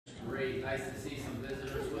Great. Nice to see some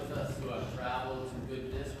visitors with us who have traveled some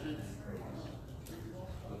good distance.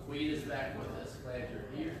 The Queen is back with us. Glad you're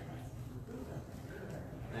here.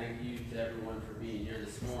 Thank you to everyone for being here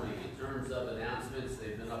this morning. In terms of announcements,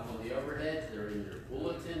 they've been up on the overhead. They're in your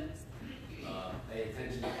bulletin. Pay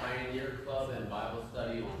attention to Pioneer Club and Bible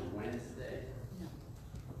study on Wednesday.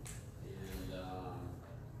 And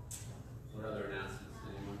what other announcements?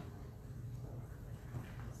 Anyone?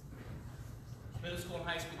 Middle school and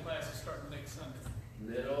high school classes starting next Sunday.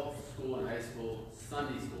 Middle school and high school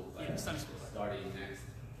Sunday school class. Yeah, Sunday school. Starting next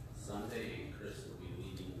Sunday, and Chris will be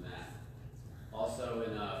leading that. Also,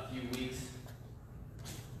 in a few weeks,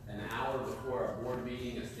 an hour before our board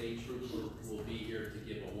meeting, a state trooper will be here to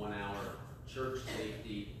give a 1-hour church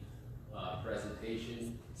safety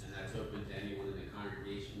presentation, and that's open to anyone in the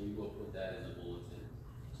congregation. We will put that in the bulletin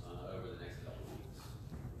over the next couple of weeks.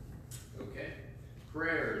 Okay,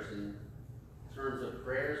 prayers. In terms of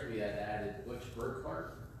prayers, we had added Butch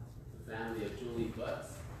Burkhart, the family of Julie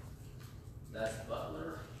Butts, Beth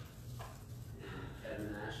Butler, and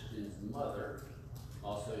Kevin Ashton's mother.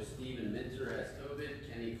 Also, Stephen Minter has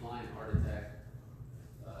COVID, Kenny Klein, heart attack,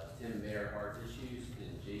 Tim Bear, heart issues,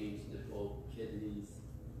 and James Nicole, kidney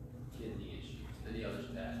issues. Any others,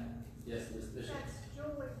 Pat? Yes, Ms. Bishop? That's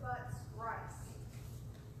Julie Butts Rice.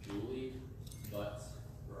 Julie Butts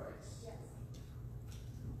Rice. Yes.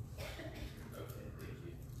 Okay, thank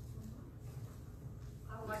you.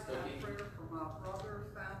 I'd like to have a prayer for my brother's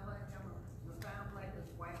family. The family, his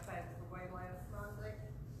wife passed away last Sunday.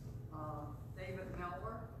 David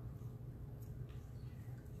Miller.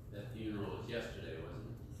 That funeral was yesterday, wasn't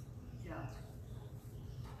it? Yeah.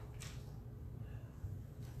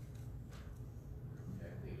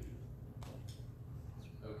 Okay, thank you.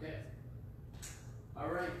 Okay. All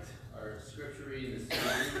right. Our scripture reading this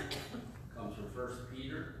morning comes from 1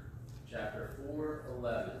 Peter chapter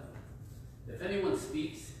 4:11. If anyone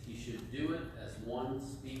speaks, he should do it as one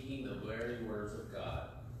speaking the very words of God.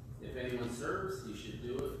 If anyone serves, he should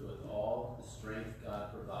do it with all the strength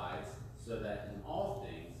God provides, so that in all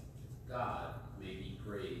things God may be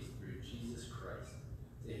praised through Jesus Christ.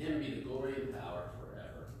 To him be the glory and power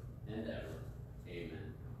forever and ever.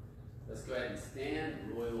 Amen. Let's go ahead and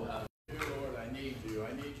stand. Roy will have. Dear Lord, I need you.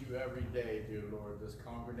 I need you every day, dear Lord. This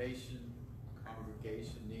congregation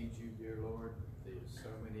needs you, dear Lord. There's so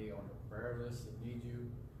many on the prayer list that need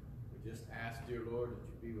you. We just ask, dear Lord, that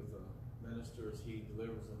you be with the minister as he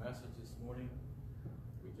delivers the message this morning.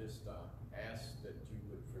 We just ask that you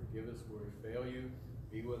would forgive us where we fail you,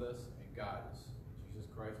 be with us, and guide us. In Jesus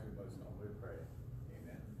Christ, we most humbly pray.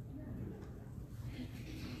 Amen.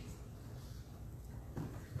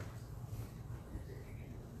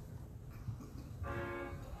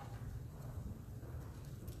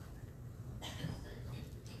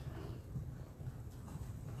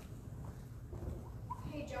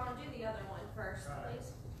 Hey, John, do the other one first,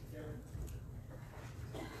 please.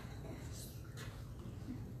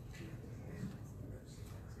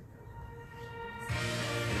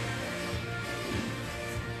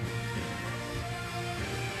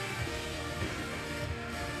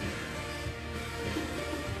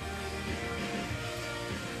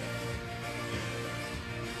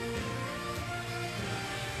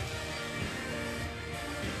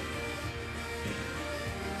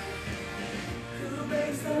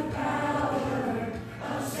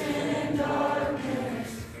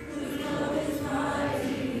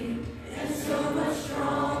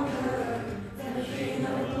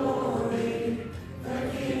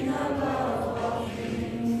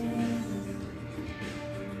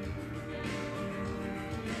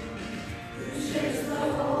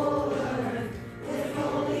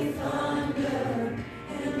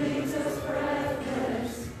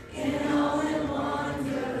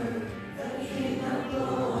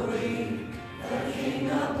 Glory.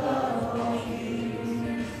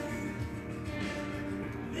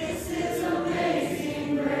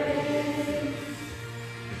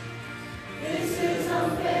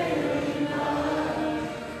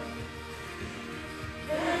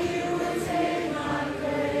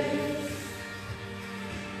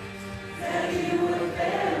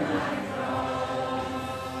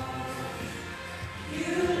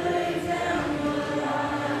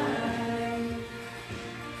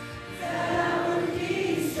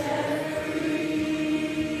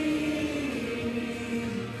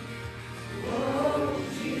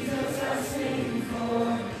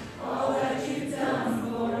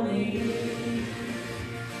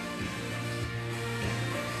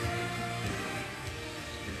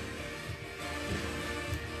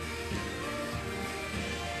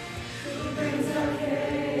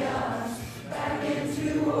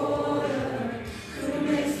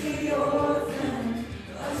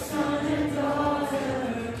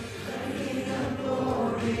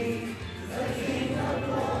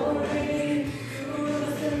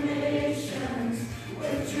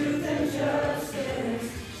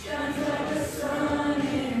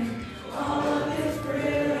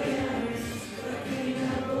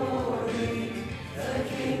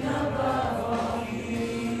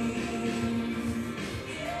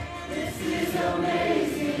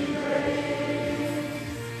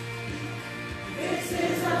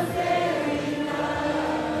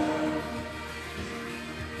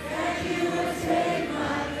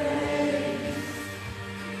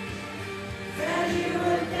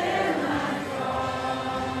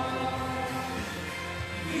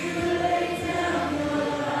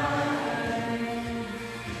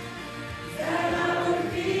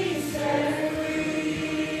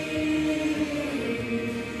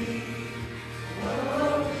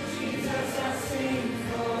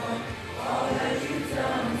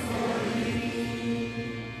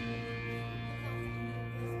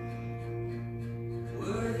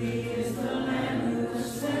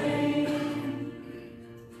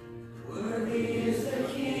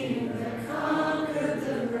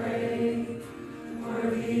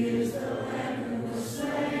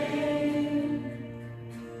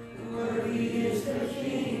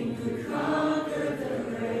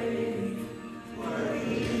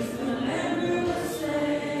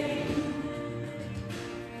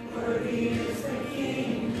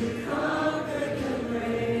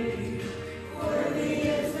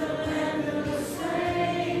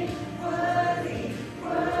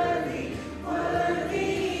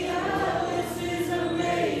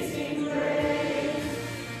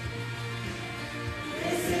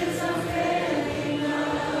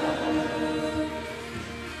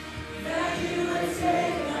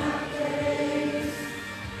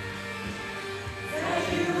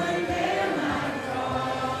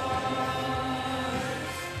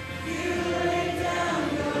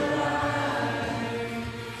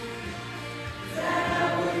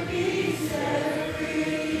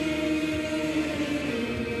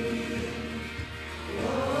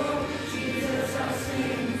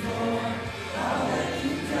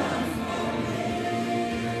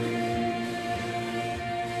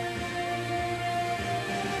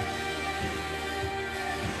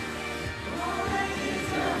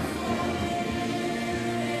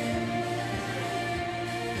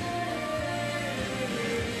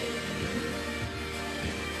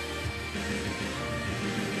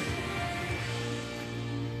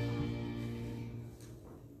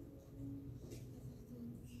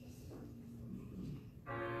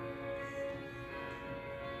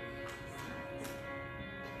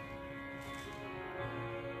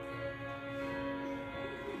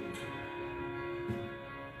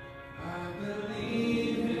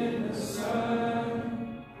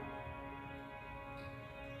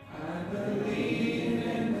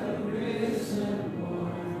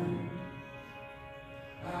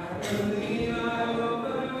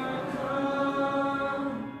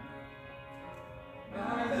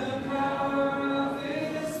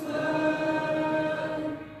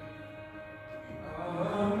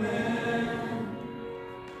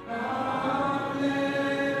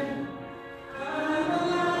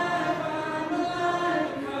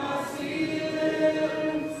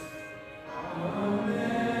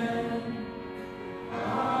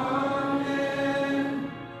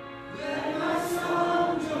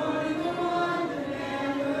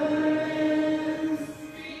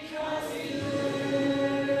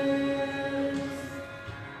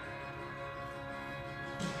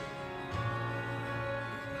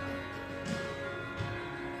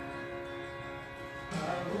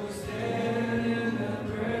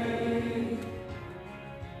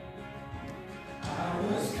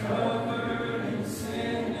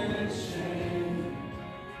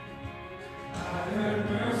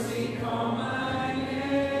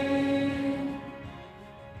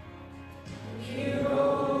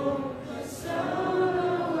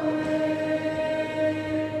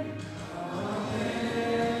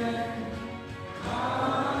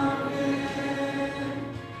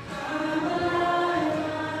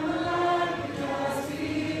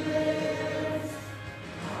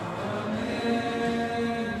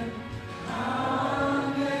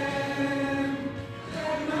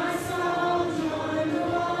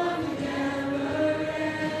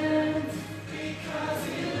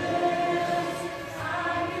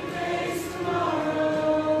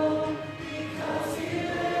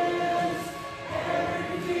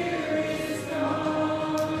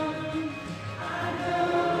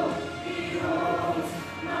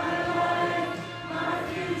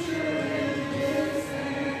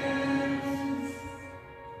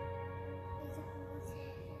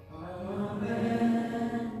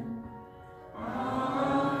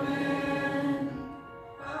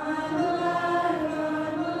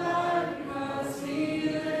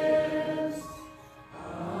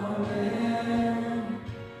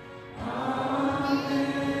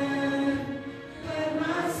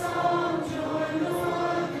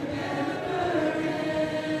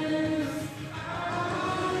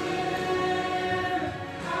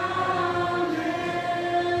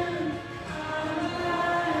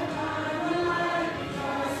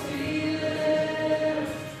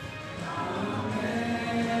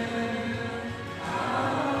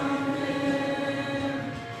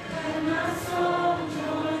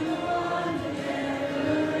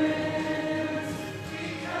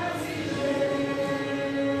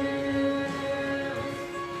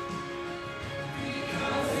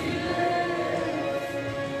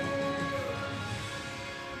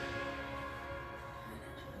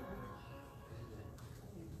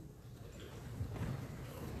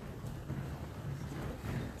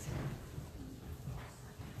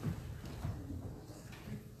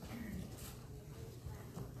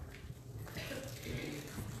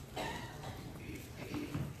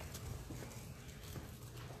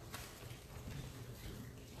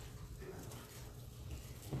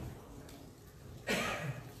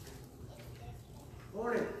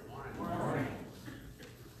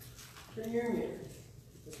 Communion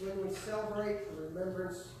is when we celebrate the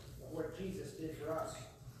remembrance of what Jesus did for us.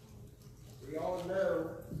 We all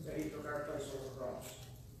know that he took our place on the cross.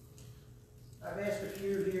 I've asked a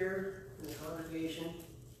few here in the congregation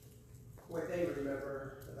what they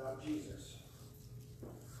remember about Jesus.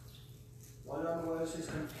 One of them was his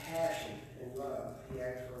compassion and love he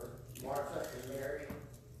had for Martha and Mary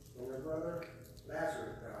when their brother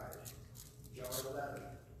Lazarus died, John 11.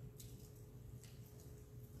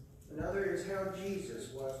 Another is how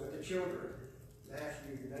Jesus was with the children,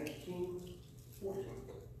 Matthew 19:14,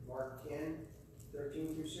 Mark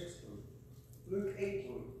 10:13-16, Luke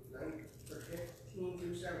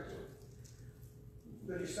 18:15-17.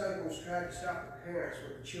 The disciples tried to stop the parents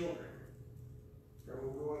with the children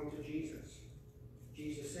from going to Jesus.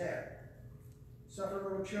 Jesus said, "Suffer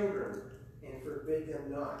little children and forbid them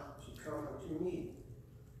not to come unto me,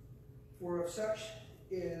 for of such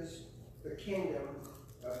is the kingdom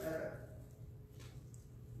of heaven."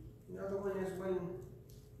 Another one is when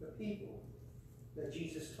the people that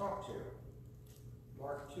Jesus talked to,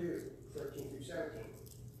 Mark 2:13-17,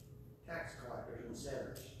 tax collectors and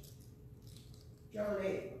sinners. John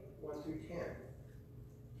 8:1-10,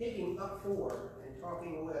 taking up for and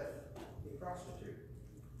talking with a prostitute.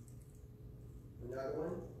 Another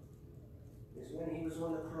one is when he was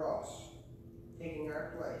on the cross, taking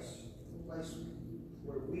our place, the place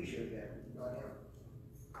where we should have been, not him.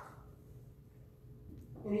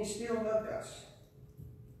 And he still loved us,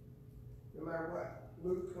 no matter what.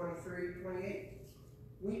 Luke 23:28,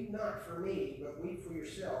 weep not for me, but weep for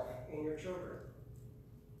yourself and your children.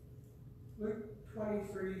 Luke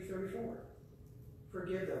 23:34,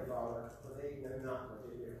 forgive them, Father, for they know not what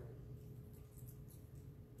they do.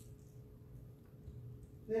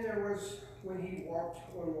 Then there was when he walked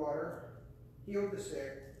on water, healed the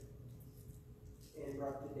sick, and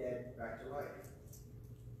brought the dead back to life.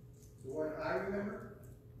 The one I remember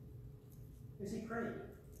is he prayed.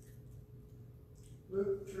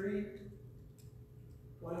 Luke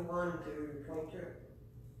 3:21-22,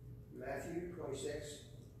 Matthew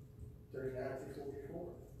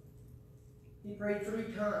 26:39-44. He prayed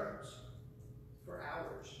 3 times for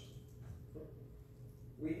hours.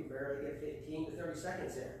 We can barely get 15 to 30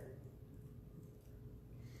 seconds in.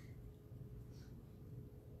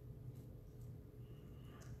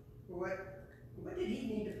 What did he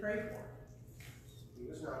need to pray for? He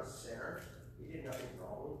was not a sinner. He did nothing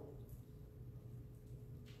wrong.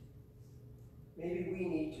 Maybe we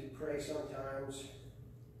need to pray sometimes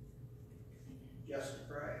just to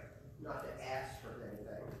pray, not to ask for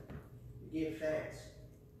anything, to give thanks.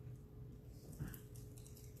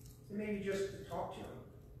 And maybe just to talk to him,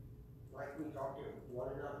 like we talk to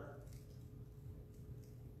one another.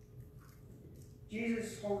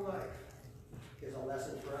 Jesus' whole life is a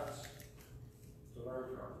lesson for us to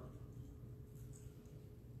learn from.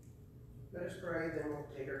 Let us pray, then we'll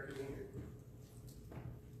take our communion.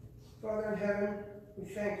 Father in heaven, we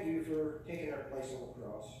thank you for taking our place on the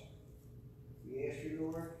cross. We ask you,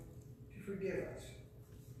 Lord, to forgive us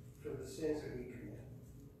for the sins that we commit.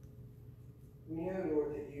 We know,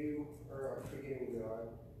 Lord, that you are a forgiving God,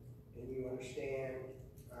 and you understand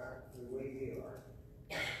the way we are.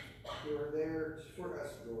 You are there for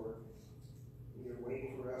us, Lord. You're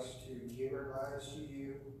waiting for us to give our lives to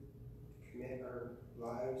you, to commit our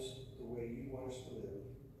lives the way you want us to live,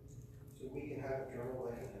 so we can have eternal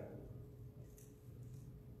life in heaven.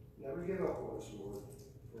 Never give up on us, Lord,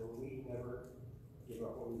 for we never give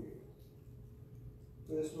up on you.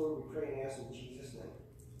 For this, Lord, we pray and ask in Jesus' name.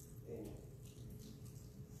 Amen.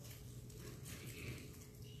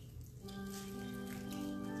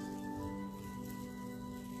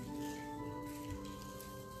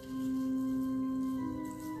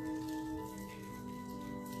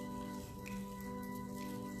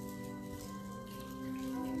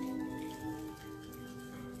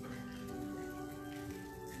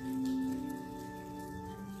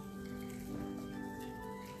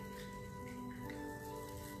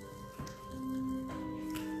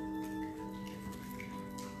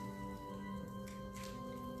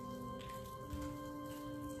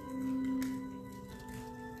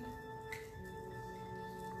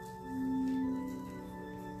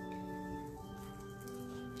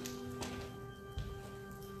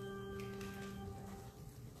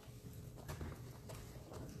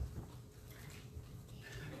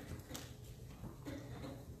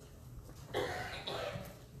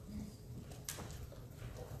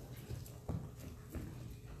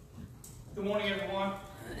 Good morning, everyone.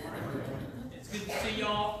 It's good to see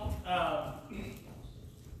y'all.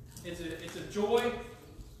 It's a joy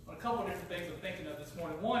on a couple of different things I'm thinking of this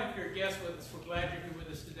morning. One, if you're a guest with us, we're glad you're here with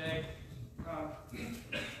us today.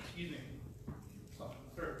 Excuse me.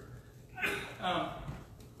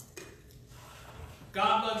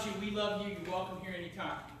 we love you. You're welcome here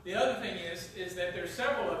anytime. The other thing is that there's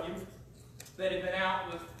several of you that have been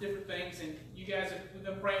out with different things, and you guys have we've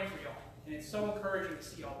been praying for y'all. And it's so encouraging to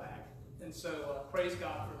see y'all back. And so praise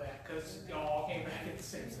God for that, because y'all all came back at the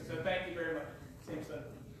same time. So thank you very much. Same Sunday.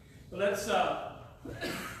 But let's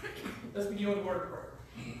begin with a word of prayer.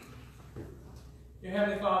 Dear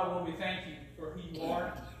Heavenly Father, Lord, we thank you for who you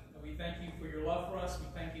are. We thank you for your love for us. We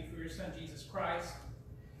thank you for your Son, Jesus Christ.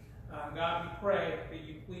 God, we pray that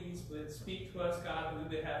you please would speak to us, God, that we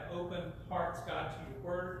would have open hearts, God, to your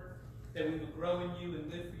word, that we would grow in you and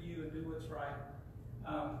live for you and do what's right.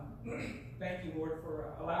 Thank you, Lord,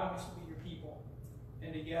 for allowing us to be your people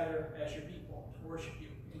and to gather as your people to worship you.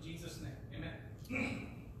 In Jesus' name, amen.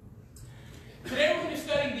 Today we're going to be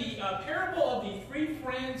studying the parable of the three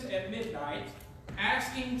friends at midnight,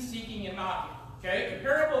 asking, seeking, and knocking. Okay, the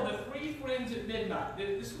parable of the three friends at midnight.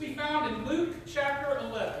 This will be found in Luke chapter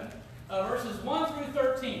 11, verses 1 through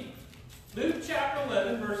 13. Luke chapter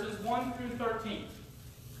 11, verses 1 through 13.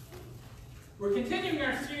 We're continuing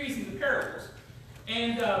our series in the parables,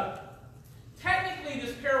 and technically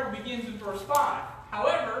this parable begins in verse 5.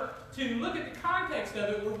 However, to look at the context of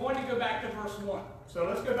it, we're going to go back to verse 1. So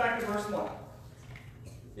let's go back to verse 1.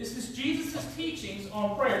 This is Jesus' teachings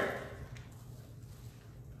on prayer.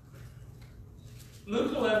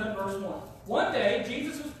 Luke 11, verse 1. One day,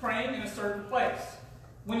 Jesus was praying in a certain place.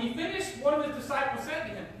 When he finished, one of his disciples said to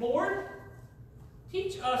him, Lord,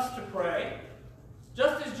 teach us to pray,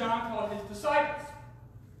 just as John taught his disciples.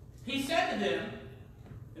 He said to them,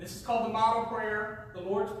 and this is called the model prayer, the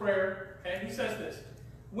Lord's Prayer, and he says this,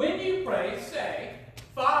 when you pray, say,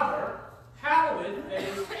 Father, hallowed, that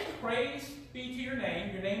is, praise be to your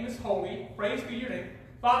name is holy, praise be your name.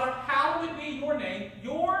 Father, hallowed be your name,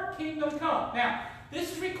 your kingdom come. Now,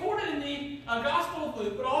 this is recorded in the Gospel of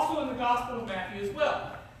Luke, but also in the Gospel of Matthew as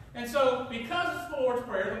well. And so, because it's the Lord's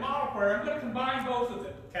Prayer, the model prayer, I'm going to combine both of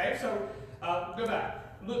them. Okay, so go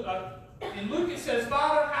back. In Luke it says,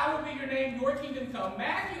 Father, hallowed be your name, your kingdom come.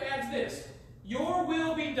 Matthew adds this, your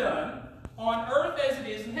will be done on earth as it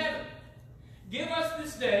is in heaven. Give us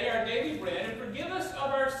this day our daily bread, and forgive us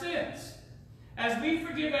of our sins, as we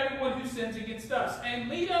forgive everyone who sins against us. And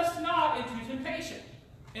lead us not into temptation.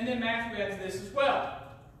 And then Matthew adds this as well.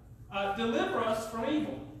 Deliver us from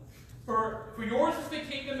evil. For yours is the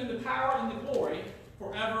kingdom and the power and the glory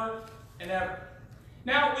forever and ever.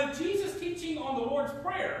 Now, with Jesus teaching on the Lord's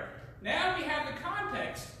Prayer, now we have the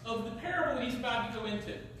context of the parable that he's about to go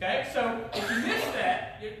into. Okay? So, if you missed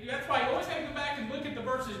that, that's why you always have to go back and look at the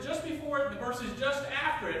verses just before it and the verses just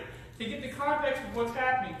after it to get the context of what's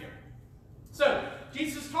happening here. So,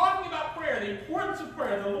 Jesus is talking about prayer, the importance of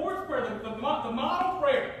prayer, the Lord's Prayer, the model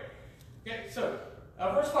prayer. Okay, so,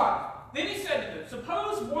 verse 5. Then he said to them,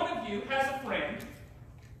 suppose one of you has a friend,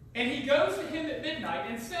 and he goes to him at midnight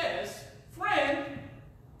and says, Friend,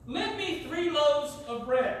 lend me 3 loaves of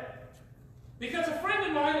bread. Because a friend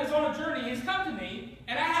of mine is on a journey, he's come to me,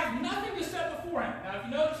 and I have nothing to set before him. Now, if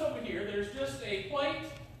you notice over here, there's just a plate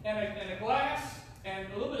and a glass and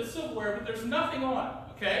a little bit of silverware, but there's nothing on it.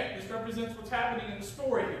 Okay? This represents what's happening in the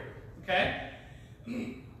story here. Okay?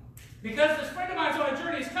 Because this friend of mine is on a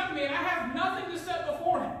journey, he's come to me, and I have nothing to set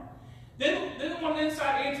before him. Then the one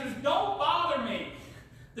inside answers, Don't bother me.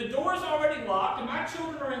 The door's already locked, and my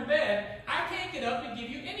children are in bed. I can't get up and give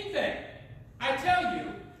you anything. I tell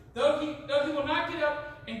you, though he will not get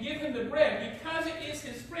up and give him the bread, because it is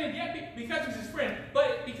his friend, yet because it's his friend,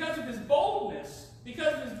 but because of his boldness,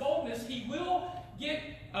 he will get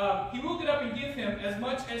up and give him as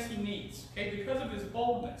much as he needs. Okay, because of his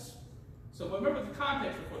boldness. So remember the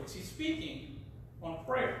context for this. He's speaking on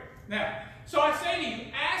prayer. Now, so I say to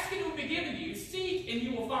you, ask and it will be given to you, seek and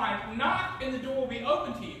you will find, knock and the door will be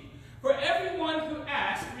open to you. For everyone who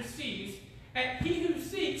asks receives, and he who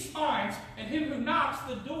seeks finds, and him who knocks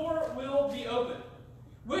the door will be open.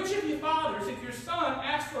 Which of you fathers, if your son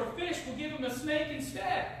asks for a fish, will give him a snake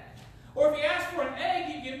instead? Or if he asks for an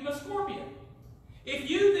egg, you give him a scorpion? If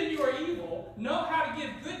you, then you are evil, know how to give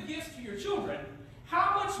good gifts to your children,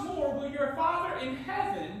 how much more will your Father in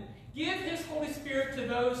heaven give his Holy Spirit to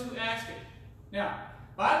those who ask him? Now,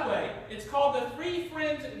 by the way, it's called the 3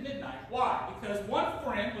 friends at midnight. Why? Because one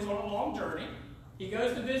friend was on a long journey. He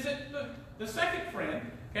goes to visit the second friend.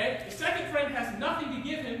 Okay? The second friend has nothing to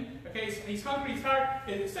give him. Okay? He's hungry, he's tired.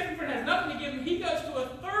 And the second friend has nothing to give him. He goes to a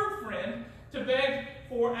third friend to beg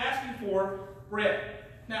for, asking for bread.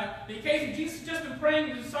 Now, the occasion Jesus had just been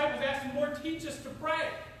praying, the disciples asked him, Lord, teach us to pray.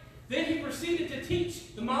 Then he proceeded to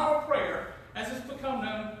teach the model prayer, as it's become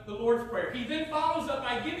known, the Lord's Prayer. He then follows up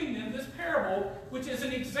by giving them this parable, which is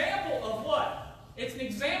an example of what? It's an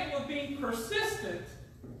example of being persistent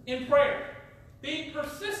in prayer. being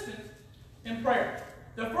persistent in prayer.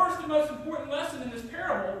 The first and most important lesson in this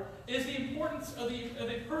parable is the importance of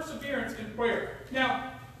the perseverance in prayer.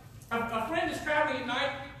 Now, a friend is traveling at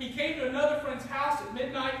night. He came to another friend's house at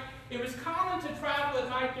midnight. It was common to travel at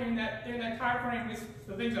night during that time frame,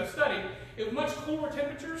 the things I've studied. It was much cooler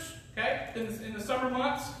temperatures, okay, in the summer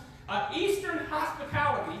months. Eastern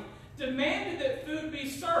hospitality demanded that food be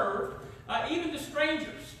served, even to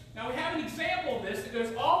strangers. Now, we have an example of this that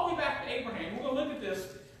goes all the way back to Abraham. We're going to look at this.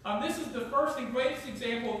 This is the first and greatest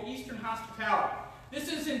example of Eastern hospitality. This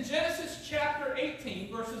is in Genesis chapter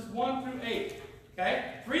 18, verses 1 through 8.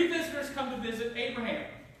 Okay? 3 visitors come to visit Abraham.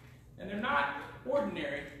 And they're not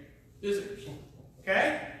ordinary visitors.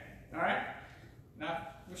 Okay? All right? Now,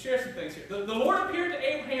 we'll share some things here. The Lord appeared to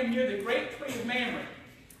Abraham near the great tree of Mamre,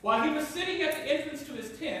 while he was sitting at the entrance to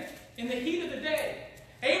his tent in the heat of the day.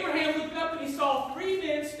 Abraham looked up and he saw 3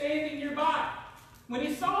 men standing nearby. When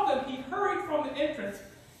he saw them, he hurried from the entrance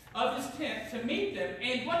of his tent to meet them.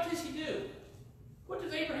 And what does he do? What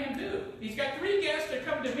does Abraham do? He's got 3 guests that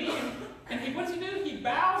come to meet him. And what does he do? He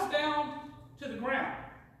bows down to the ground.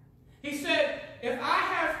 He said, "If I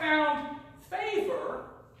have found favor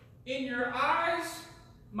in your eyes,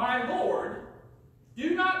 my Lord,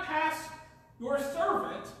 do not pass your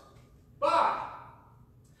servant by.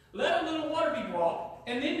 Let a little water be brought,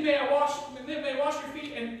 and then may I wash your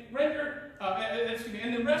feet and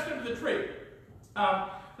and then rest under the tree.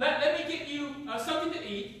 Let me get you something to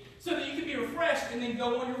eat, so that you can be refreshed and then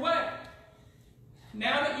go on your way.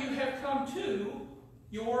 Now that you have come to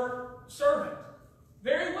your servant."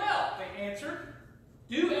 "Very well," they answered.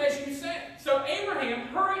 "Do as you say." So Abraham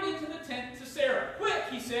hurried into the tent to Sarah. "Quick,"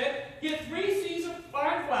 he said, "get 3 seahs of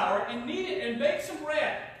fine flour and knead it and bake some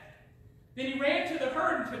bread." Then he ran to the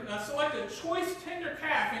herd and selected a choice tender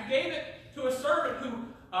calf and gave it to a servant who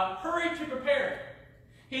hurried to prepare it.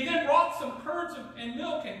 He then brought some curds and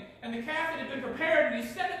milk and the calf that had been prepared, and he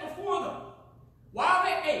set it before them. While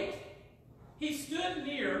they ate, he stood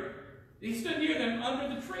near them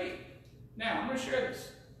under the tree. Now, I'm going to share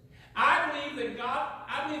this. I believe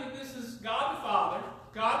that this is God the Father,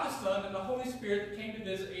 God the Son, and the Holy Spirit that came to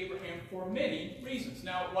visit Abraham for many reasons.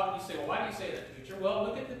 Now, why do you say that, teacher? Well,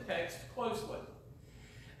 look at the text closely.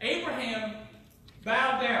 Abraham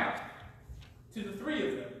bowed down to the 3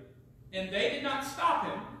 of them, and they did not stop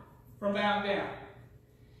him from bowing down.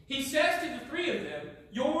 He says to the 3 of them,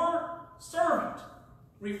 "Your servant,"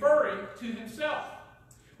 referring to himself.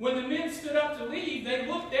 When the men stood up to leave, they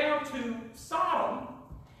looked down to Sodom,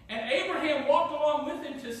 and Abraham walked along with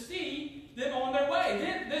them to see them on their way.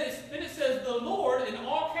 Then it says the Lord in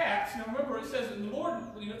all caps. Now remember, it says in the Lord,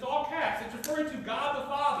 it's all caps. It's referring to God the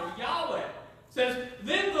Father, Yahweh. It says,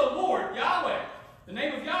 "Then the Lord," Yahweh, the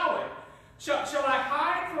name of Yahweh, shall I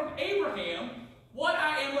hide from Abraham what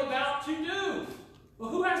I am about to do?" Well,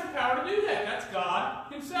 who has the power to do that? That's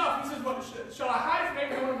God himself. He says, "What shall I hide from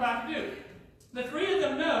Abraham what I'm about to do?" The 3 of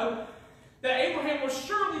them know that Abraham will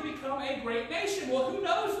surely become a great nation. Well, who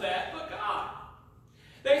knows that but God?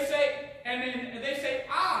 They say,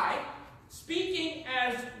 "I," speaking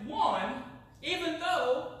as one, even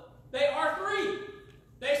though they are 3.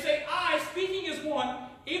 They say, "I," speaking as one,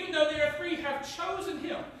 even though they are 3, have chosen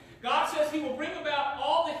him. God says he will bring about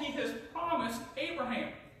all that he has promised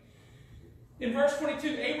Abraham. In verse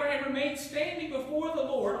 22, Abraham remained standing before the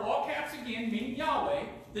Lord, all caps again, meaning Yahweh,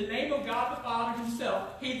 the name of God the Father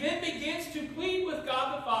himself. He then begins to plead with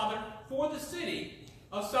God the Father for the city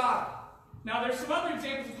of Sodom. Now, there's some other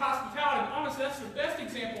examples of hospitality, but honestly, that's the best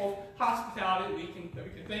example of hospitality that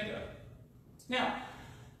we can think of. Now,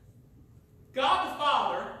 God the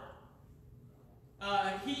Father,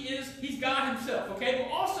 he's God himself, okay?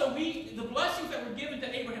 But also, the blessings that were given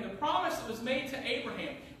to Abraham, the promise that was made to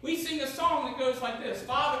Abraham. We sing a song that goes like this: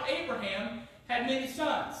 "Father Abraham had many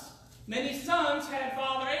sons. Many sons had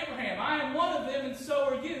Father Abraham. I am one of them, and so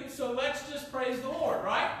are you, so let's just praise the Lord,"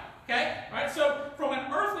 right? Okay? All right, so from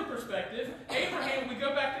an earthly perspective, Abraham, we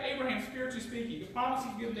go back to Abraham spiritually speaking, the promise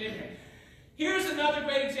he's given to Abraham. Here's another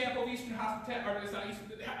great example of Eastern hospitality,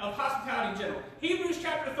 of hospitality in general. Hebrews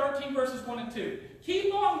chapter 13, verses 1 and 2.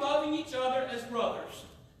 "Keep on loving each other as brothers.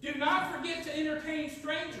 Do not forget to entertain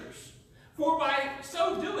strangers, for by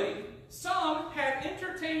so doing, some have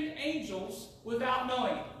entertained angels without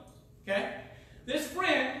knowing it." Okay? This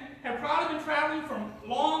friend had probably been traveling from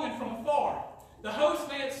long and from afar. The host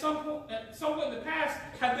may at some point in the past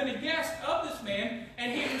have been a guest of this man,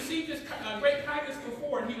 and he had received his great kindness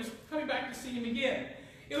before, and he was coming back to see him again.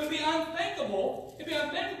 It would be unthinkable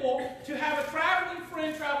to have a traveling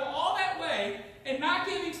friend travel all that way and not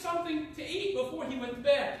give him something to eat before he went to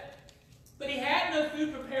bed. But he had no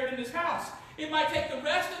food prepared in his house. It might take the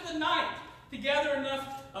rest of the night together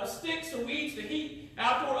enough sticks or weeds to heat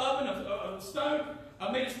outdoor oven of stone,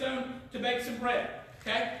 made of stone, to bake some bread.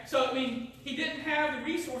 Okay? So, I mean, he didn't have the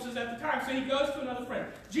resources at the time, so he goes to another friend.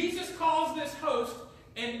 Jesus calls this host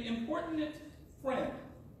an importunate friend.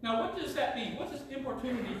 Now, what does that mean? What does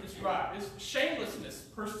importunity describe? It's shamelessness,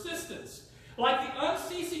 persistence, like the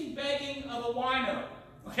unceasing begging of a wino.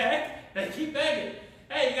 Okay? They keep begging.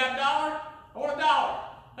 Hey, you got $1? I want $1.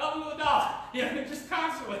 Help me with $1. You know, just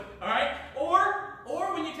constantly. All right? Or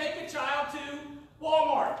when you take a child to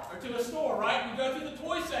Walmart or to a store, right? You go through the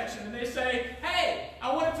toy section and they say, hey,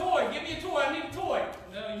 I want a toy. Give me a toy. I need a toy.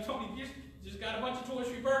 No, you told me you just got a bunch of toys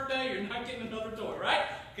for your birthday. You're not getting another toy, right?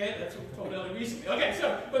 Okay, that's what we told Ellie recently. Okay,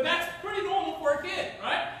 so, but that's pretty normal for a kid,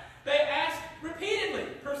 right? They ask repeatedly,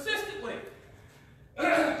 persistently.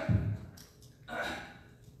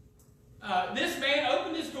 This man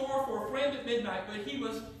opened his door for a friend at midnight,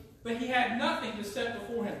 but he had nothing to set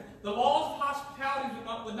before him. The laws of hospitality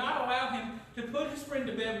would not allow him to put his friend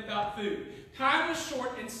to bed without food. Time was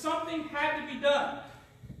short, and something had to be done.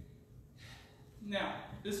 Now,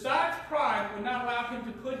 besides pride would not allow him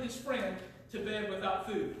to put his friend to bed without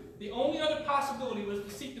food. The only other possibility was to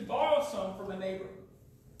seek to borrow some from a neighbor.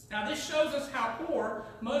 Now, this shows us how poor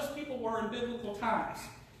most people were in biblical times.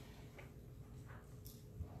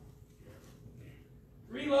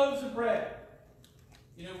 3 loaves of bread.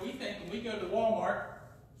 You know, we think when we go to Walmart,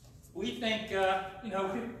 we think, the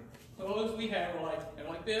loaves we have are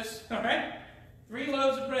like this, all right? 3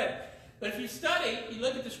 loaves of bread. But if you study, you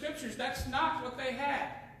look at the scriptures, that's not what they had.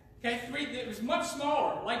 Okay, it was much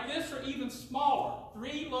smaller, like this or even smaller.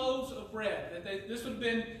 3 loaves of bread. This would have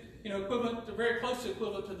been, equivalent to, very close to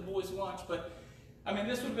equivalent to the boys' lunch, but I mean,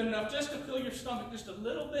 this would have been enough just to fill your stomach just a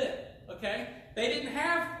little bit. Okay, they didn't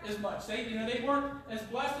have as much. They weren't as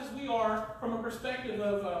blessed as we are from a perspective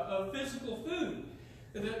of physical food.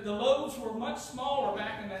 The loaves were much smaller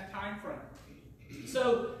back in that time frame.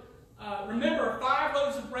 So remember, 5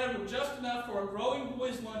 loaves of bread were just enough for a growing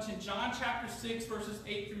boy's lunch in John chapter 6, verses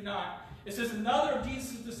 8 through 9. It says, another of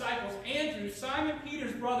Jesus' disciples, Andrew, Simon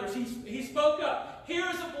Peter's brothers, he spoke up. Here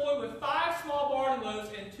is a boy with 5 small barley loaves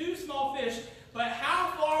and 2 small fish, but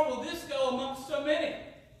how far will this go amongst so many?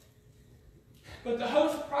 But the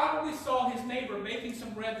host probably saw his neighbor making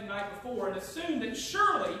some bread the night before and assumed that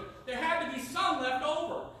surely there had to be some left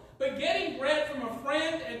over. But getting bread from a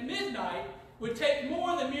friend at midnight would take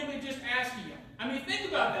more than merely just asking him. I mean, think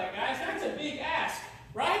about that, guys. That's a big ask,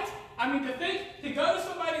 right? I mean, to go to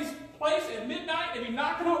somebody's place at midnight and be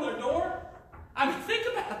knocking on their door. I mean, think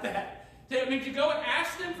about that. To go and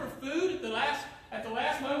ask them for food at the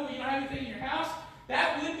last moment when you don't have anything in your house,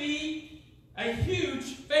 that would be a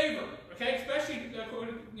huge favor, okay? Especially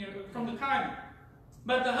from the timing.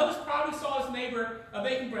 But the host probably saw his neighbor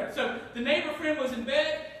baking bread. So the neighbor friend was in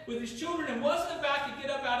bed with his children and wasn't about to get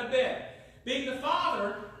up out of bed. Being the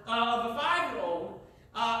father of a 5-year-old,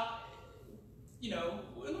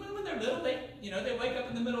 when they're little, they wake up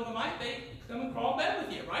in the middle of the night, they come and crawl in bed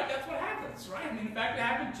with you, right? That's what happens, right? I mean, in fact, it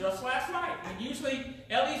happened just last night. I mean, usually,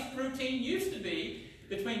 Ellie's routine used to be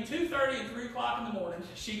between 2:30 and 3 o'clock in the morning,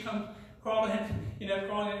 she'd come walking in the room,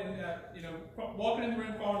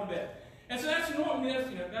 crawling to bed. And so that's normal. I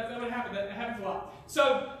mean, that would happen. That happens a lot.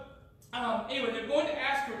 So, anyway, he's going to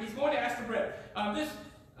ask for bread. This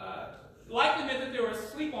likely meant that they were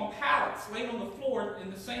asleep on pallets laid on the floor in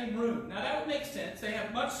the same room. Now, that would make sense. They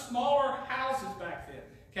have much smaller houses back then.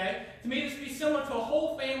 Okay? To me, this would be similar to a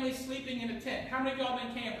whole family sleeping in a tent. How many of y'all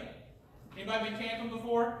been camping? Anybody been camping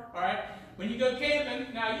before? All right. When you go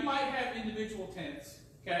camping, now you might have individual tents.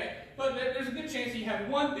 Okay? But there's a good chance you have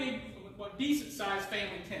one big, decent-sized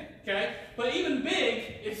family tent. Okay? But even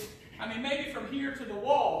big is, maybe from here to the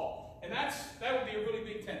wall, and that would be a really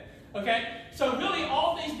big tent. Okay? So really,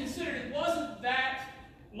 all things considered, it wasn't that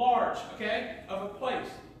large, okay, of a place.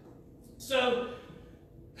 So,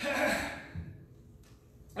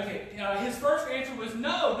 his first answer was,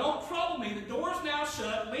 no, don't trouble me. The door's now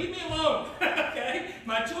shut. Leave me alone. Okay?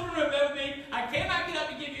 My children are with me. I cannot get up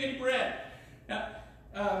to give you any bread.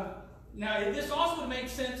 Now, this also would make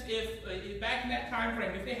sense if back in that time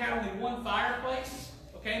frame, if they had only one fireplace,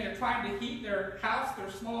 okay, and they're trying to heat their house, their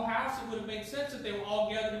small house, it would have made sense that they were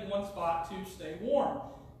all gathered in one spot to stay warm,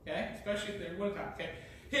 okay, especially if they were wintertime, okay.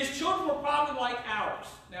 His children were probably like ours.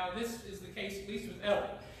 Now, this is the case at least with Ellie.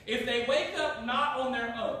 If they wake up not on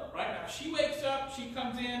their own, right? Now, she wakes up, she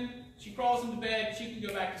comes in, she crawls into bed, she can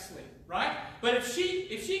go back to sleep, right? But if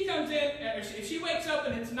she comes in, if she wakes up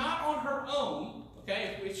and it's not on her own,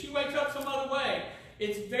 okay, if she wakes up some other way,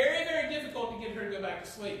 it's very, very difficult to get her to go back to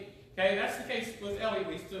sleep. Okay, that's the case with Ellie at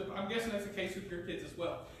least. So I'm guessing that's the case with your kids as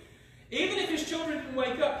well. Even if his children didn't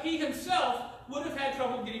wake up, he himself would have had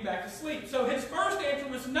trouble getting back to sleep. So his first answer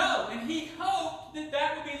was no, and he hoped that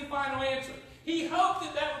that would be the final answer. He hoped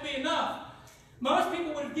that that would be enough. Most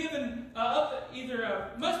people would have given up,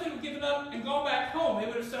 most people would have given up and gone back home. They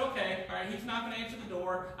would have said, okay, all right, he's not going to answer the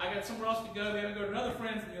door. I got somewhere else to go. Maybe I go to another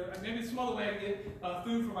friend's. Maybe some other way I can get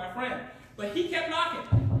food for my friend. But he kept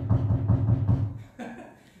knocking.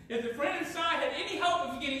 If the friend inside had any hope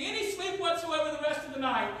of getting any sleep whatsoever the rest of the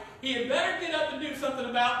night, he had better get up and do something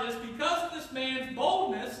about this because of this man's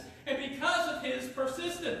boldness and because of his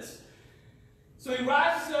persistence. So he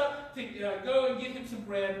rises up to go and get him some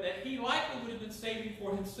bread that he likely would have been saving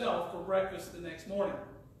for himself for breakfast the next morning.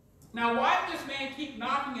 Now, why did this man keep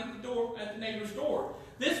knocking at the door, at the neighbor's door?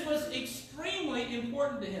 This was extremely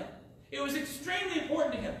important to him. It was extremely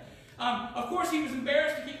important to him. Of course, he was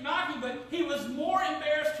embarrassed to keep knocking, but he was more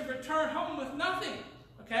embarrassed to return home with nothing.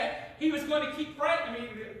 Okay? He was going to keep praying. I mean,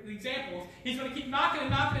 the examples. He's going to keep knocking and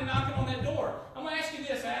knocking and knocking on that door. I'm going to ask you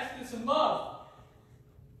this. I ask this in love.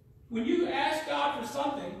 When you ask God for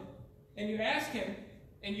something, and you ask Him,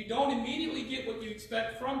 and you don't immediately get what you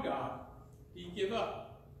expect from God, do you give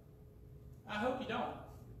up? I hope you don't.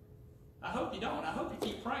 I hope you don't. I hope you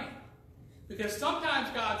keep praying. Because sometimes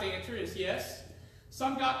God's answer is yes.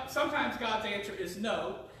 Sometimes God's answer is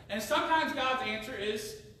no. And sometimes God's answer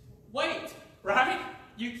is wait. Right?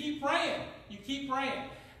 You keep praying. You keep praying.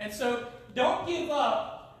 And so don't give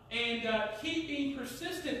up and keep being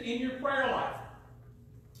persistent in your prayer life.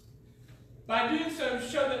 By doing so,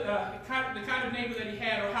 show that the kind of neighbor that he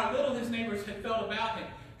had, or how little his neighbors had felt about him.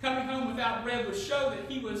 Coming home without bread would show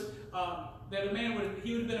that he was he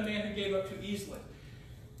would have been a man who gave up too easily.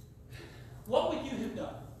 What would you have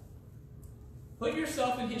done? Put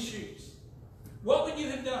yourself in his shoes. What would you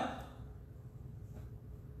have done?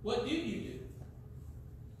 What do you do?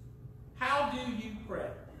 How do you pray?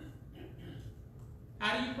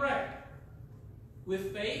 How do you pray?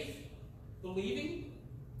 With faith, believing?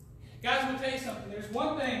 Guys, I'm going to tell you something. There's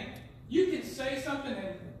one thing. You can say something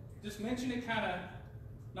and just mention it kind of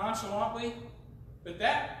nonchalantly, but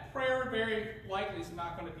that prayer very likely is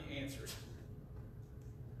not going to be answered.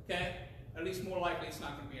 Okay? At least more likely it's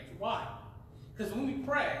not going to be answered. Why? Because when we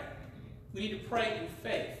pray, we need to pray in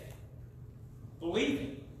faith,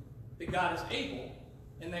 believing that God is able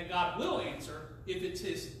and that God will answer if it's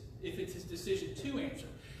his decision to answer.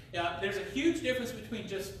 There's a huge difference between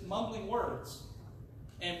just mumbling words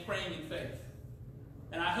and praying in faith.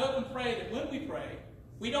 And I hope and pray that when we pray,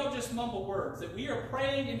 we don't just mumble words, that we are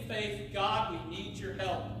praying in faith, God, we need your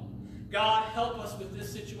help. God, help us with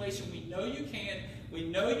this situation. We know you can. We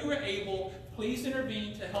know you are able. Please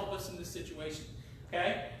intervene to help us in this situation.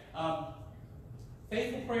 Okay?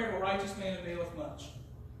 Faithful prayer of a righteous man availeth much.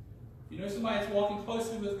 If you know somebody that's walking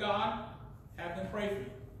closely with God, have them pray for you.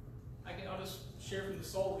 I'll just share from the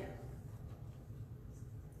soul here.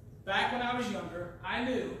 Back when I was younger, I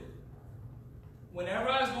knew whenever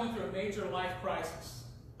I was going through a major life crisis,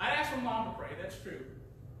 I'd ask my mom to pray, that's true.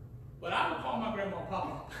 But I would call my grandma and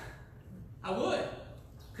papa. I would,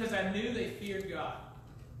 because I knew they feared God.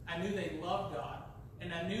 I knew they loved God.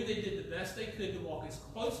 And I knew they did the best they could to walk as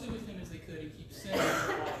closely with Him as they could and keep sin in their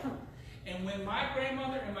life. And when my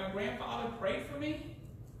grandmother and my grandfather prayed for me,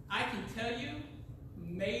 I can tell you,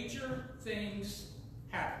 major things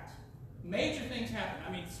happened. Major things happened.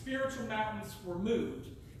 I mean, spiritual mountains were moved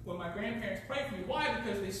when my grandparents prayed for me. Why?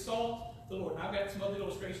 Because they sought the Lord. And I've got some other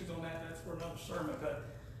illustrations on that. That's for another sermon.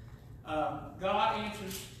 But God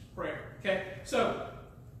answers prayer. Okay? So,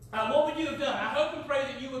 what would you have done? I hope and pray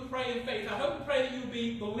that you would pray in faith. I hope and pray that you would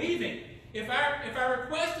be believing. If our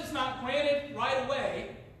request is not granted right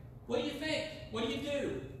away, what do you think? What do you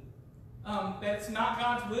do? That's not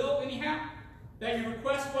God's will anyhow? That your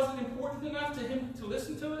request wasn't important enough to Him to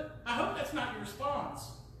listen to it? I hope that's not your response.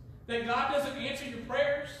 That God doesn't answer your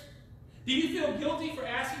prayers? Do you feel guilty for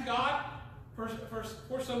asking God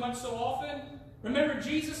for so much so often? Remember,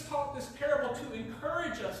 Jesus taught this parable to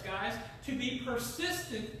encourage us, guys, to be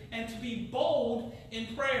persistent and to be bold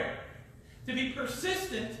in prayer. To be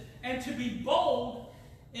persistent and to be bold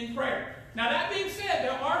in prayer. Now, that being said,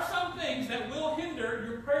 there are some things that will hinder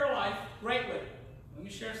your prayer life greatly. Let me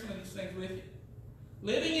share some of these things with you.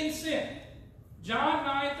 Living in sin. John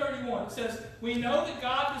 9:31 says, we know that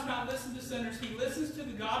God does not listen to sinners. He listens to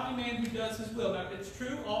the godly man who does His will. Now, it's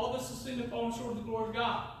true, all of us have sinned and fallen short of the glory of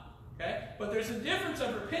God. Okay? But there's a difference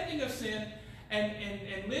of repenting of sin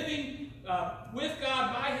and living with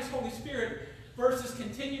God by His Holy Spirit versus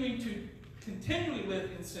continuing to continually live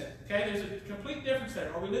in sin. Okay? There's a complete difference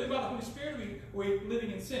there. Are we living by the Holy Spirit or are we living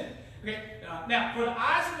in sin? Okay, now, for the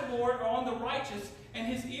eyes of the Lord are on the righteous, and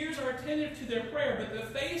his ears are attentive to their prayer, but the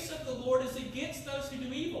face of the Lord is against those who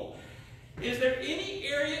do evil. Is there any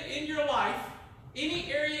area in your life,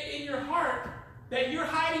 any area in your heart, that you're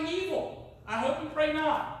hiding evil? I hope and pray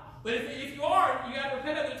not. But if you are, you got to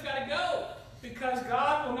repent of it. It's got to go. Because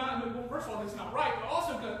God will not, well, first of all, it's not right, but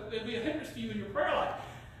also it'll be a hindrance to you in your prayer life.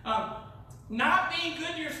 Not being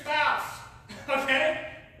good to your spouse. Okay?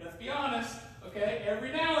 Let's be honest. Okay?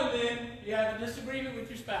 Every now and then, you have a disagreement with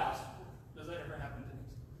your spouse. Does that ever happen to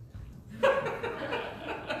you?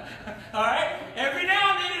 All right? Every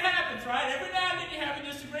now and then it happens, right? Every now and then you have a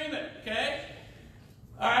disagreement. Okay?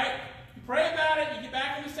 All right? You pray about it, you get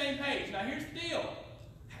back on the same page. Now, here's the deal.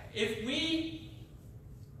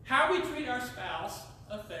 How we treat our spouse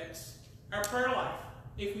affects our prayer life.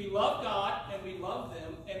 If we love God and we love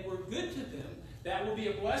them and we're good to them, that will be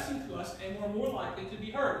a blessing to us and we're more likely to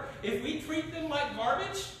be heard. If we treat them like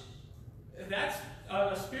garbage, that's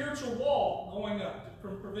a spiritual wall going up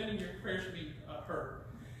from preventing your prayers from being heard.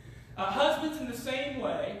 Husbands, in the same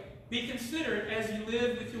way, be considerate as you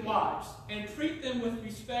live with your wives, and treat them with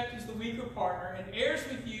respect as the weaker partner, and heirs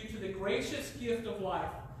with you to the gracious gift of life,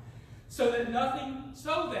 so that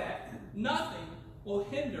nothing will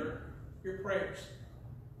hinder your prayers.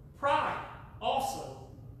 Pride also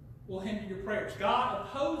will hinder your prayers. God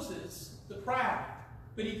opposes the proud,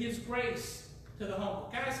 but he gives grace to the humble.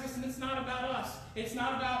 Guys, listen, it's not about us. It's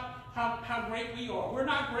not about how great we are. We're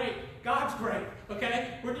not great. God's great,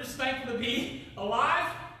 okay? We're just thankful to be alive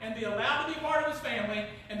and be allowed to be part of his family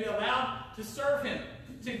and be allowed to serve him.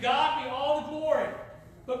 To God be all the glory.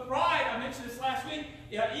 But pride, I mentioned this last week,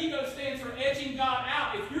 ego stands for edging God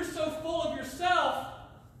out. If you're so full of yourself,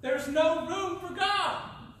 there's no room for God,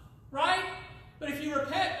 right? But if you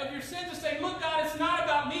repent of your sins and say, look, God, it's not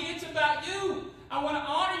about me, it's about you. I want to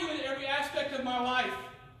honor you in every aspect of my life.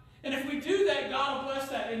 And if we do that, God will bless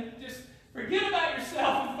that. And just forget about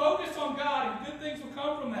yourself and focus on God, and good things will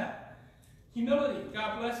come from that. Humility.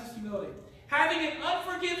 God blesses humility. Having an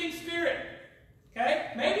unforgiving spirit.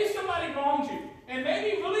 Okay? Maybe somebody wronged you. And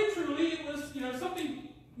maybe really truly it was, something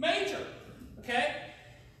major. Okay?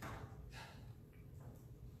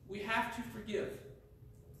 We have to forgive.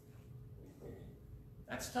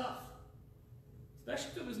 That's tough.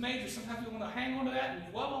 Especially if it was major. Sometimes we want to hang on to that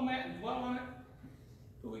and dwell on that and dwell on it.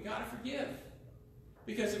 But we got to forgive.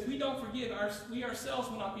 Because if we don't forgive, we ourselves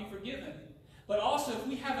will not be forgiven. But also, if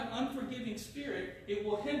we have an unforgiving spirit, it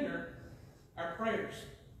will hinder our prayers.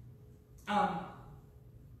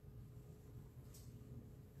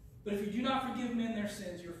 But if you do not forgive men their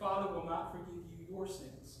sins, your Father will not forgive you your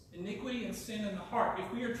sins. Iniquity and sin in the heart.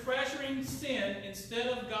 If we are treasuring sin instead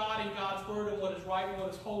of God and God's word and what is right and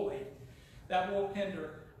what is holy, that will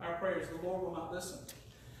hinder our prayers. The Lord will not listen.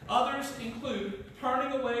 Others include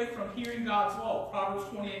turning away from hearing God's law. Proverbs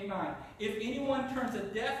 28:9. If anyone turns a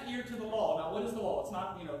deaf ear to the law. Now, what is the law? It's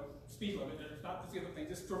not, speed limit. It's not this other thing.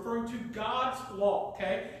 It's referring to God's law,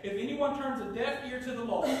 okay? If anyone turns a deaf ear to the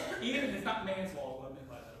law, even if it's not man's law, what I meant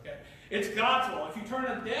by that, okay? It's God's law. If you turn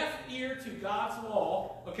a deaf ear to God's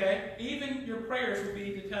law, okay, even your prayers will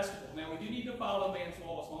be detestable. Now, we do need to follow man's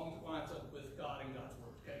law as long as it lines up with God and God's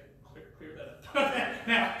word, okay? Clear that up.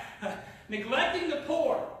 Now, neglecting the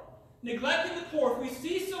poor. Neglecting the poor. If we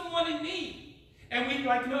see someone in need, and we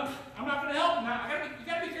I'm not going to help them. Now, you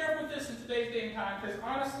got to be careful with this in today's day and time, because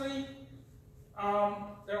honestly,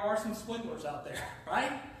 there are some swindlers out there,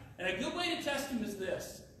 right? And a good way to test them is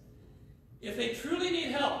this. If they truly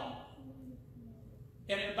need help,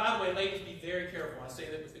 and by the way, ladies, be very careful. I say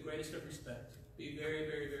that with the greatest of respect. Be very,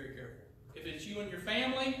 very, very careful. If it's you and your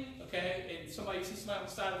family, okay, and you see somebody on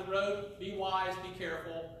the side of the road, be wise, be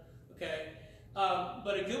careful, okay?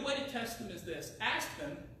 But a good way to test them is this. Ask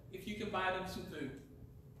them if you can buy them some food.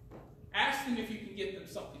 Ask them if you can get them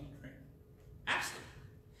something to drink. Ask them.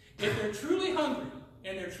 If they're truly hungry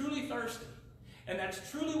and they're truly thirsty, and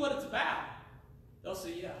that's truly what it's about, they'll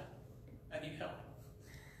say, yeah, I need help.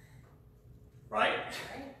 Right?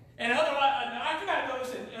 And otherwise, I got to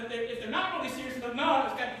listen. If they're not really serious, no,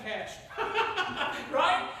 it's got to be cash.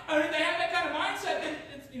 Right? I mean, if they have that kind of mindset,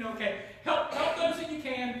 it's okay. Help those that you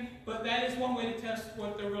can, but that is one way to test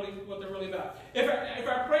what they're really about. If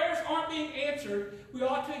our prayers aren't being answered, we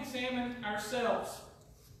ought to examine ourselves.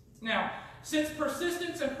 Now, since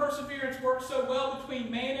persistence and perseverance work so well between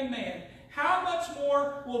man and man, how much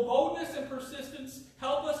more will boldness and persistence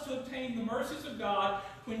help us to obtain the mercies of God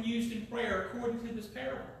when used in prayer according to this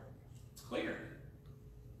parable? It's clear.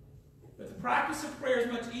 But the practice of prayer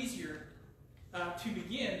is much easier to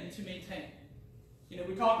begin and to maintain.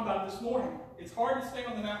 We talked about it this morning. It's hard to stay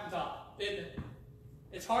on the mountaintop, isn't it?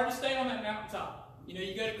 It's hard to stay on that mountaintop.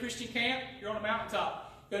 You go to Christian camp, you're on a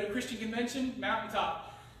mountaintop. Go to Christian convention, mountaintop.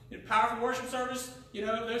 Powerful worship service,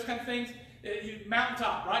 those kind of things.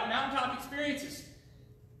 Mountaintop, right? Mountaintop experiences.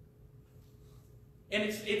 And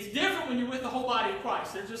it's different when you're with the whole body of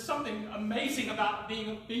Christ. There's just something amazing about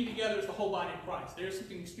being together as the whole body of Christ. There's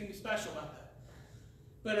something extremely special about that.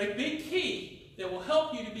 But a big key that will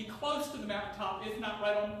help you to be close to the mountaintop, if not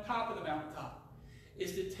right on top of the mountaintop,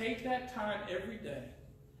 is to take that time every day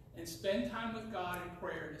and spend time with God in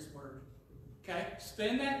prayer and His Word. Okay?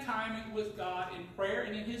 Spend that time with God in prayer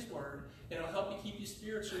and in His Word. It'll help you keep you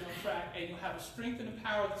spiritually on track, and you'll have a strength and a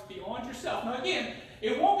power that's beyond yourself. Now again,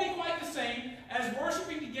 it won't be quite the same as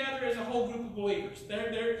worshiping together as a whole group of believers.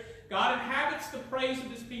 God inhabits the praise of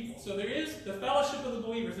His people. So there is the fellowship of the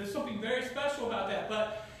believers. There's something very special about that.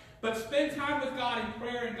 But spend time with God in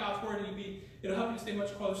prayer and God's Word, and it'll help you to stay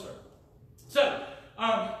much closer. So,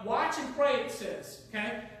 watch and pray, it says.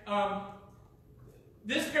 Okay?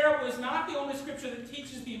 This parable is not the only scripture that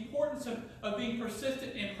teaches the importance of being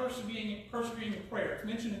persistent and persevering in prayer. It's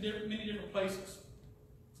mentioned in many different places.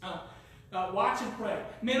 Watch and pray.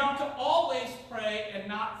 Men ought to always pray and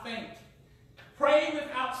not faint. Pray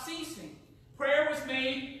without ceasing. Prayer was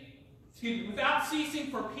made, without ceasing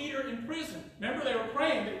for Peter in prison. Remember, they were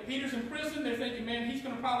praying. Peter's in prison. They're thinking, man, he's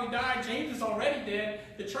going to probably die. James is already dead.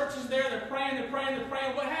 The church is there. They're praying.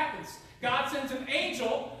 What happens? God sends an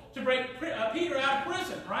angel to break Peter out of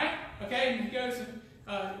prison, right? Okay, and he goes and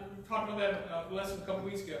we talked about that in a lesson a couple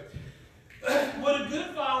weeks ago. Would a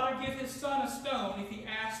good father give his son a stone if he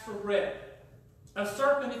asked for bread? A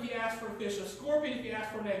serpent if he asked for a fish? A scorpion if he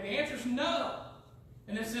asked for an egg? The answer is no.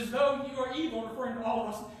 And it says, though you are evil, referring to all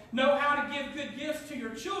of us, know how to give good gifts to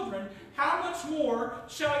your children, how much more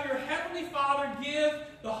shall your heavenly Father give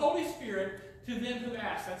the Holy Spirit to them who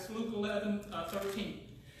ask? That's Luke 11:13.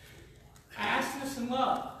 Ask this in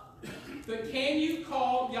love. But can you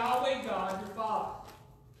call Yahweh God your Father?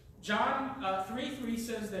 John 3:3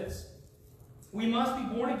 says this. We must be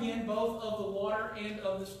born again both of the water and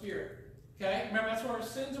of the Spirit. Okay? Remember, that's where our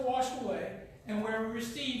sins are washed away and where we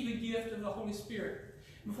receive the gift of the Holy Spirit.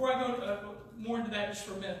 Before I go more into that just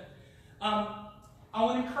for a minute, I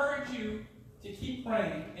want to encourage you to keep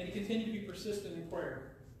praying and to continue to be persistent in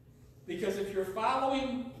prayer. Because if you're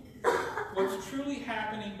following what's truly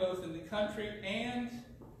happening both in the country and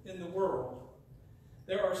in the world,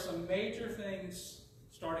 there are some major things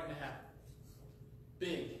starting to happen.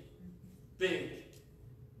 Big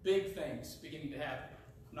things beginning to happen.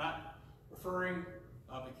 I'm not referring,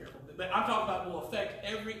 I'll be careful, but I'm talking about will affect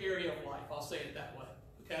every area of life. I'll say it that way.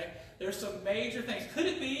 Okay? There's some major things. Could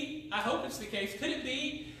it be, I hope it's the case, could it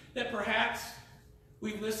be that perhaps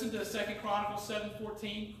we've listened to 2 Chronicles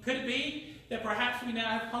 7:14? Could it be that perhaps we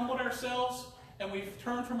now have humbled ourselves and we've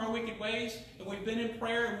turned from our wicked ways and we've been in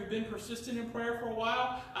prayer and we've been persistent in prayer for a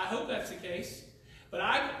while? I hope that's the case. But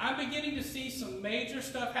I'm beginning to see some major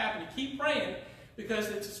stuff happening. Keep praying because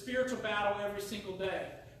it's a spiritual battle every single day.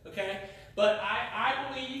 Okay? But I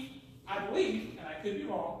believe, and I could be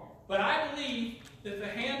wrong, but I believe that the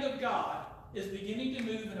hand of God is beginning to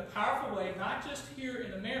move in a powerful way, not just here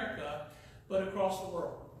in America, but across the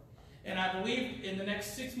world. And I believe in the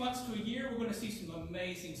next 6 months to a year, we're going to see some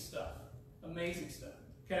amazing stuff. Amazing stuff.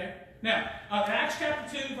 Okay? Now, in Acts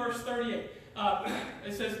chapter 2, verse 38,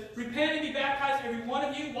 it says, repent and be baptized, every one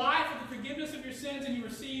of you. Why? For the forgiveness of your sins, and you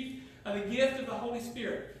receive the gift of the Holy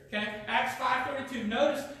Spirit. Okay? Acts 5:32.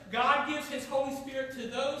 Notice, God gives His Holy Spirit to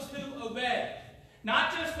those who obey.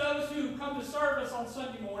 Not just those who come to service on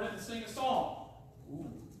Sunday morning and sing a song.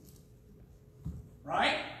 Ooh.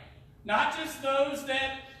 Right? Not just those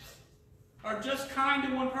that are just kind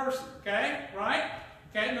to one person. Okay? Right?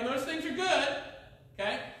 Okay? Now those things are good.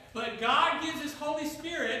 Okay? But God gives His Holy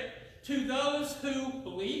Spirit to those who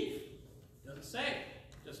believe. Doesn't say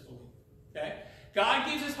just believe. Okay? God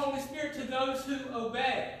gives His Holy Spirit to those who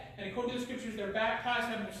obey. And according to the Scriptures, they're baptized,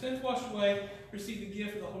 having their sins washed away, receive the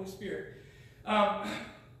gift of the Holy Spirit.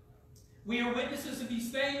 We are witnesses of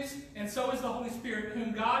these things, and so is the Holy Spirit,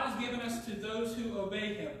 whom God has given us to those who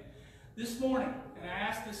obey Him. This morning, and I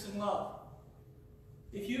ask this in love,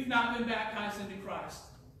 if you've not been baptized into Christ,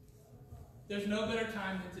 there's no better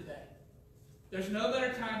time than today. There's no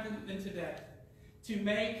better time than today to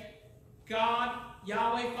make God,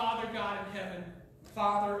 Yahweh, Father God in heaven,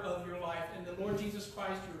 Father of your life, and the Lord Jesus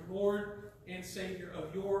Christ, your Lord and Savior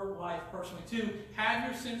of your life personally. To have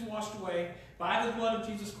your sins washed away by the blood of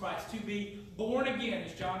Jesus Christ. To be born again,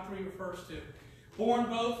 as John 3 refers to. Born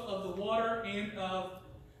both of the water and of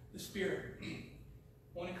the Spirit. I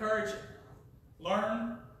want to encourage you.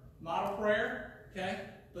 Learn, model prayer, okay?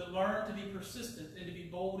 But learn to be persistent and to be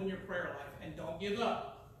bold in your prayer life. And don't give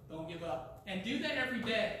up. Don't give up. And do that every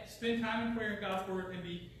day. Spend time in prayer in God's Word and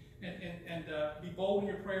be bold in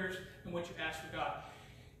your prayers and what you ask for God.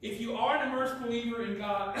 If you are an immersed believer in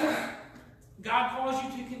God, God calls you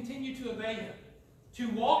to continue to obey Him, to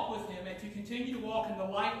walk with Him, and to continue to walk in the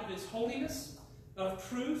light of His holiness, of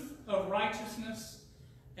truth, of righteousness,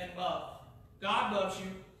 and love. God loves you.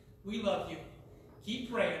 We love you.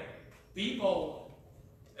 Keep praying. Be bold.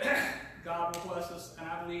 God will bless us, and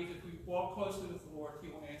I believe if we walk closely with the Lord, He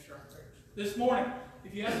will answer our prayers. This morning,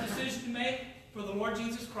 if you have a decision to make for the Lord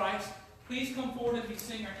Jesus Christ, please come forward as we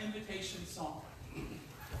sing our invitation song.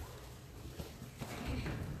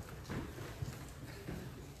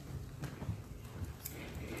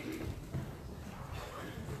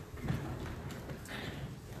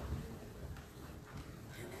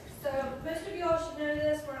 So, most of you all should know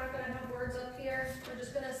this. We're not going to have words up here. We're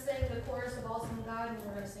just going to sing the chorus of Awesome God, and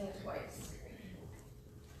we're going to sing it twice.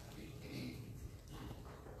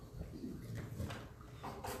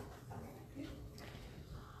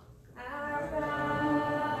 Our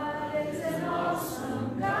God is an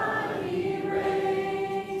awesome God. He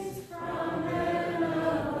reigns from heaven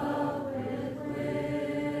above with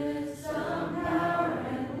wisdom, power,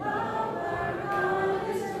 and love. Our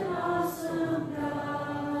God is an awesome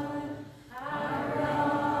God. Our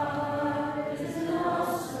God is an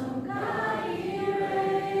awesome God. He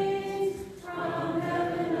reigns from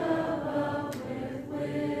heaven above with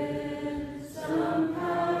wisdom,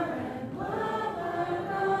 power, and love. Our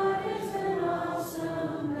God is an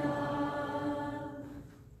awesome God.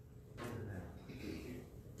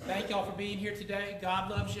 Thank y'all for being here today. God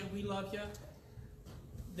loves you. We love you.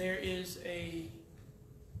 There is a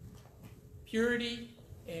purity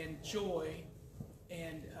and joy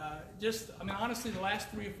and honestly, the last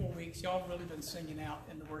 3 or 4 weeks, y'all have really been singing out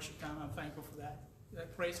in the worship time. I'm thankful for that.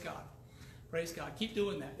 Praise God. Praise God. Keep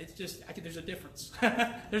doing that. It's just, there's a difference.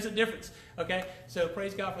 There's a difference. Okay? So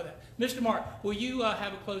praise God for that. Mr. Mark, will you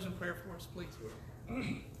have a closing prayer for us, please?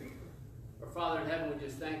 Our Father in heaven, we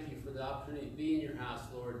just thank you for the opportunity to be in your house,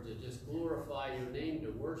 Lord, to just glorify your name,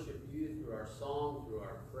 to worship you through our song, through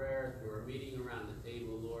our prayer, through our meeting around the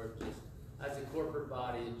table, Lord. Just as a corporate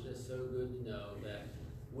body, it's just so good to know that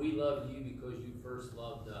we love you because you first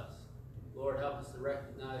loved us. Lord, help us to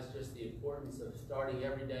recognize just the importance of starting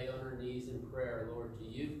every day on our knees in prayer, Lord, to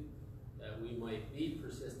you, that we might be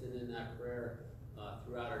persistent in that prayer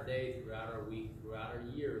throughout our day, throughout our week, throughout our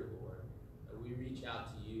year, Lord. That we reach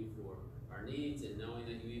out to you for our needs and knowing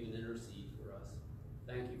that you even intercede for us.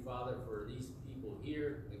 Thank you, Father, for these people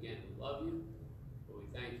here. Again, we love you, but we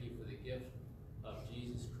thank you for the gift of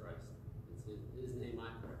Jesus Christ. It's in his name I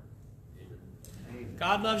pray. Amen.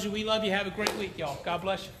 God loves you. We love you. Have a great week, y'all. God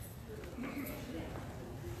bless you.